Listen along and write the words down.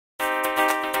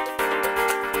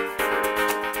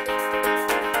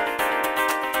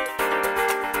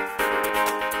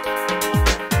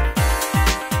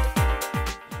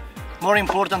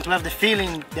important to have the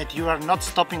feeling that you are not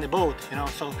stopping the boat, you know.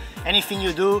 So anything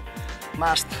you do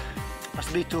must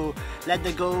be to let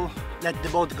the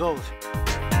boat go.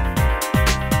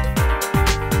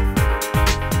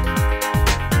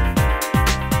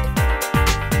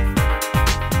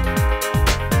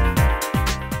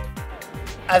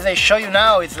 As I show you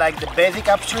now, it's like the basic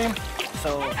upstream.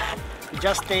 So you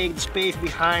just take the space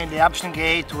behind the upstream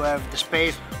gate to have the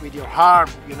space with your arm,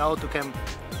 you know, to can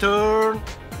turn,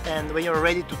 and when you're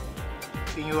ready to,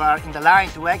 when you are in the line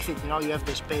to exit, you know, you have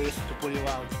the space to pull you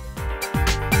out.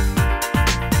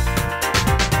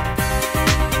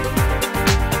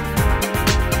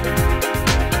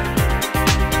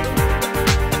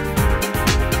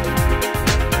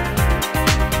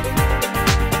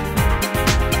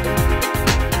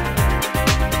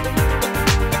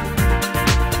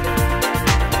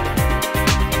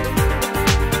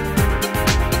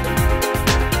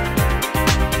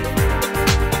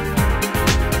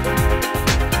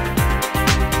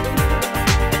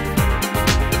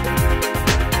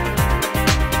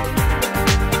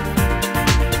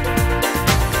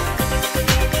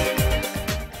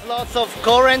 Lots of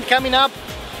current coming up,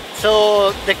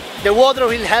 so the water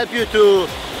will help you to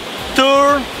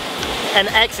turn and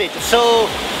exit. So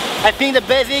I think the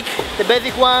basic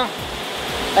one,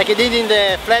 like I did in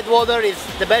the flat water, is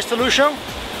the best solution,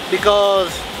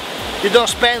 because you don't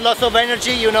spend lots of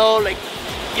energy, you know, like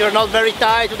you're not very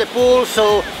tied to the pool,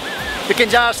 so you can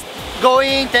just go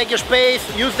in, take your space,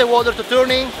 use the water to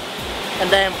turning, and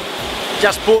then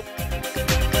just pull.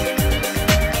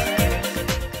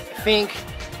 I think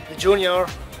the junior,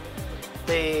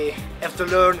 they have to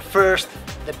learn first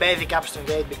the basic upstream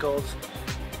gate, because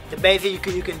the basic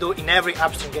you can do in every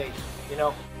upstream gate, you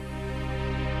know.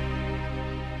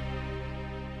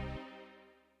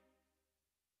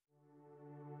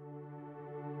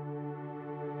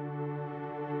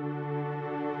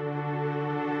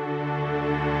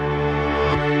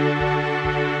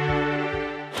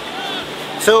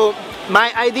 So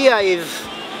my idea is,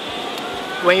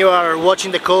 when you are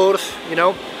watching the course, you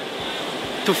know,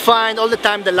 to find all the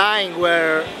time the line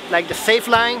where, like the safe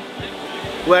line,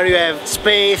 where you have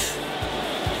space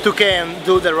to can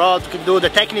do the rod, to do the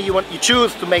technique you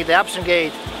choose to make the upstream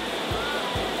gate,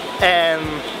 and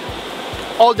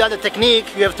all the other technique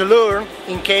you have to learn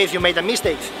in case you made a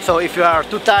mistake. So if you are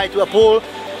too tight to a pool,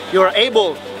 you are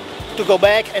able to go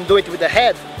back and do it with the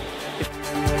head.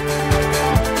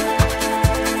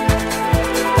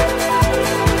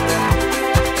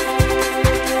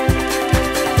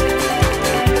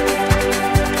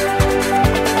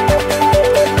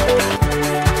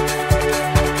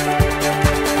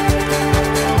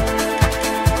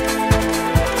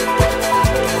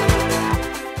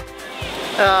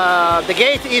 The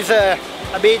gate is a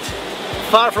bit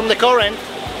far from the current,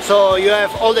 so you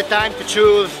have all the time to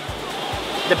choose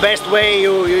the best way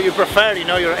you prefer, you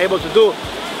know, you're able to do.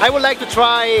 I would like to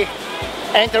try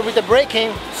enter with the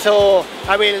braking, so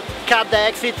I will cut the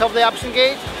exit of the upstream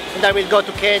gate and I will go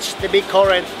to catch the big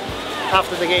current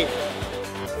after the gate.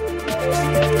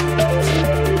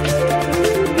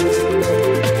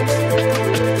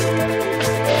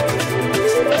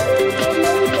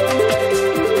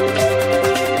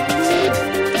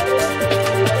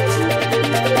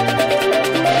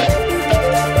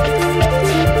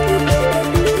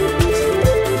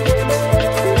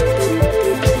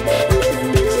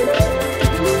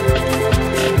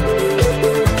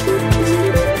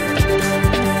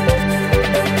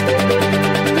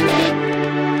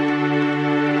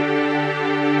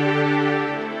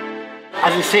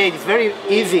 As you said, it's very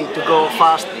easy to go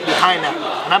fast behind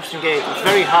an upstream gate. It's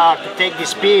very hard to take the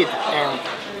speed and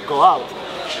go out.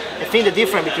 I think the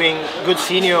difference between good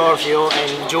seniors, you know,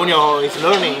 and junior who is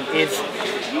learning is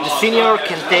the senior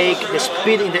can take the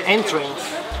speed in the entrance,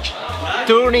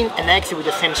 turning and exit with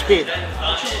the same speed.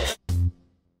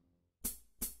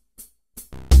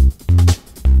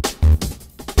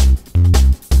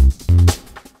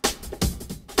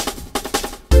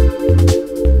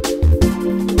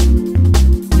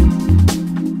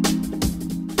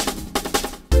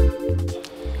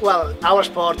 Well, our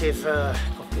sport is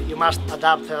you must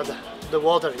adapt the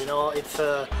water. You know, it's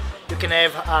you can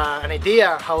have an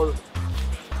idea how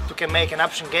to can make an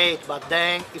upstream gate, but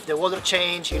then if the water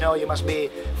change, you know, you must be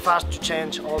fast to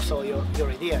change also your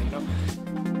idea. You know.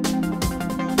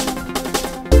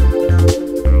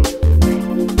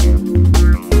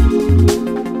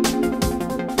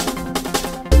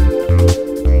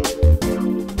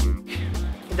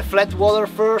 In the flat water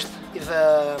first is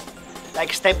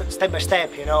like step by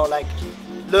step, you know, like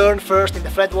learn first in the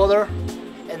flat water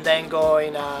and then go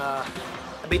in a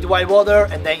bit wild water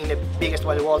and then in the biggest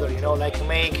wild water, you know, like to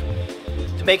make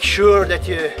to make sure that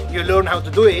you learn how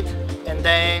to do it, and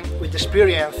then with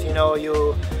experience, you know,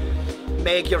 you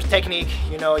make your technique,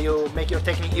 you know, you make your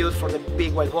technique use for the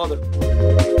big white water.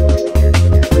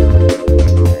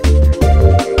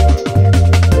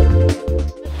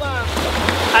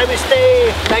 I will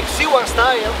stay like C1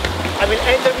 style. I will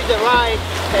enter with the right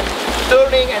and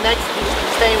turning and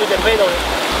staying with the pedal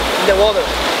in the water.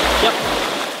 Yep.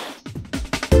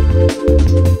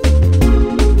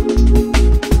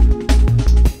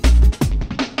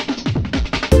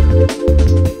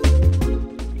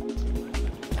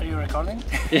 Are you recording?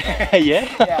 Yeah.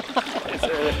 Yeah.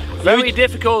 It's very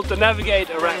difficult to navigate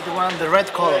around. The red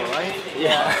color, right?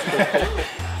 Yeah.